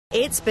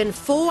It's been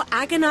 4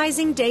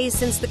 agonising days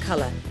since the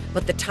colour,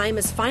 but the time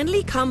has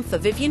finally come for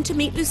Vivienne to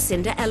meet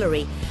Lucinda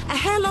Ellery, a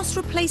hair loss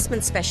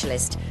replacement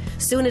specialist.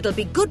 Soon it'll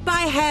be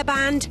goodbye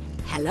hairband,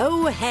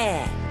 hello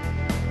hair.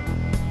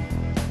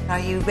 Are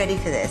you ready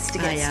for this to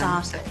get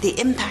started? The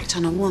impact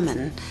on a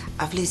woman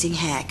of losing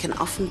hair can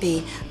often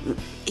be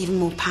even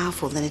more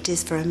powerful than it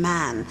is for a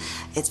man.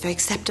 It's very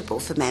acceptable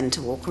for men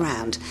to walk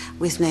around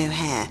with no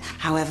hair.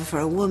 However, for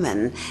a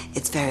woman,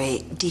 it's very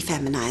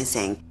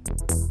defeminising.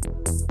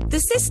 The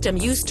system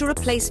used to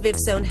replace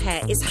Viv's own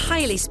hair is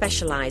highly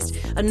specialised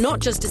and not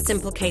just a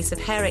simple case of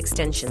hair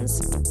extensions.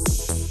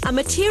 A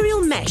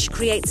material mesh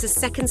creates a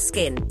second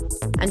skin,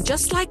 and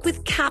just like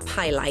with cap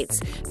highlights,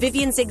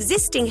 Vivienne's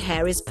existing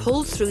hair is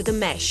pulled through the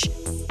mesh.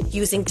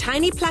 Using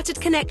tiny plaited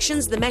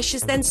connections, the mesh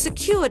is then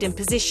secured in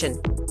position.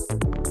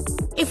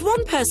 If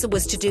one person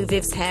was to do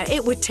Viv's hair,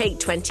 it would take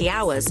 20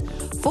 hours.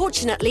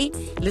 Fortunately,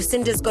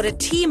 Lucinda's got a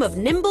team of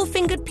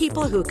nimble-fingered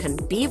people who can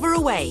beaver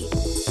away.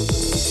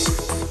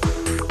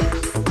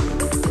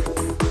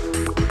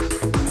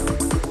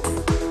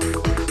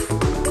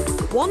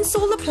 Once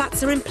all the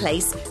plaits are in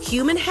place,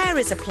 human hair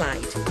is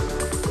applied.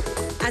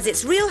 As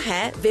it's real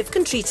hair, Viv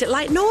can treat it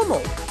like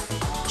normal.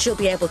 She'll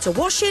be able to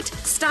wash it,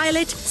 style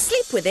it,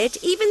 sleep with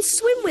it, even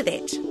swim with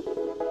it.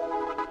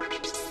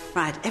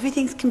 Right,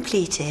 everything's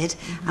completed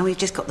and we've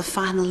just got the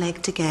final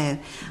leg to go.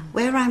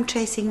 Where I'm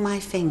tracing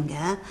my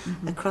finger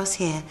across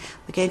here,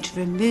 we're going to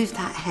remove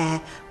that hair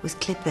with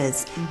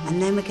clippers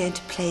and then we're going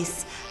to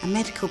place a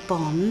medical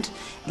bond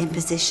in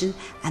position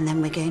and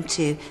then we're going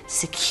to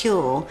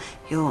secure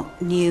your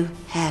new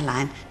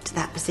hairline to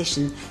that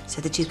position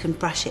so that you can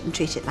brush it and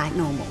treat it like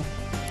normal.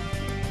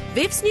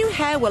 Viv's new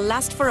hair will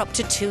last for up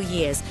to 2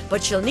 years,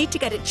 but she'll need to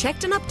get it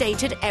checked and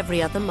updated every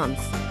other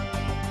month.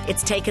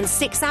 It's taken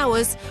 6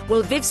 hours.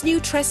 Will Viv's new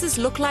tresses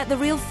look like the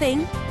real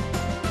thing?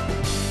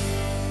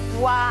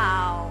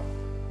 Wow.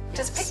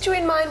 Does picture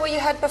in mind what you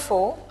had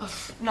before?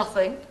 Oh,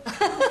 nothing.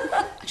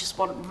 I just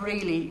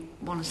really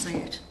want to see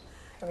it.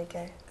 Here we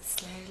go.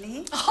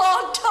 Slowly.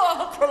 Oh,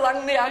 don't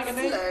prolong the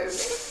agony.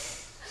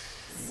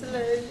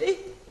 Slowly.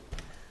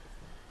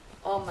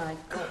 Oh, my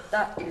God,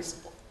 that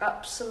is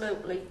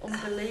absolutely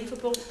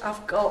unbelievable.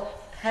 I've got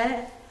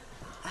hair.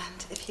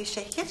 And if you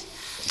shake it,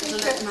 Shake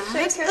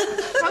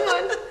it. Come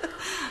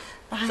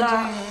on.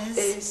 That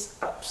is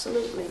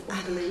absolutely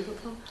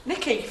unbelievable.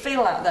 Nikki,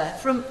 feel that there.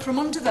 From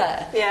under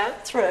there. Yeah.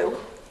 Through.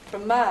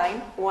 From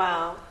mine.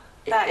 Wow.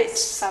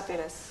 It's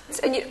fabulous.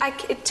 And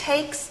it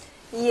takes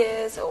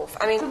years off.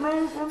 I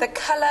mean, the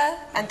colour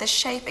and the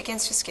shape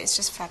against your skin is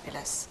just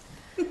fabulous.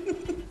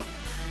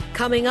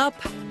 Coming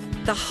up,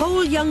 the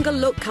whole younger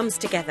look comes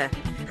together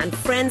and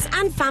friends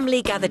and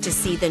family gather to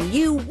see the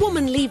new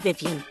womanly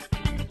Vivienne.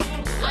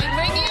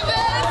 I'm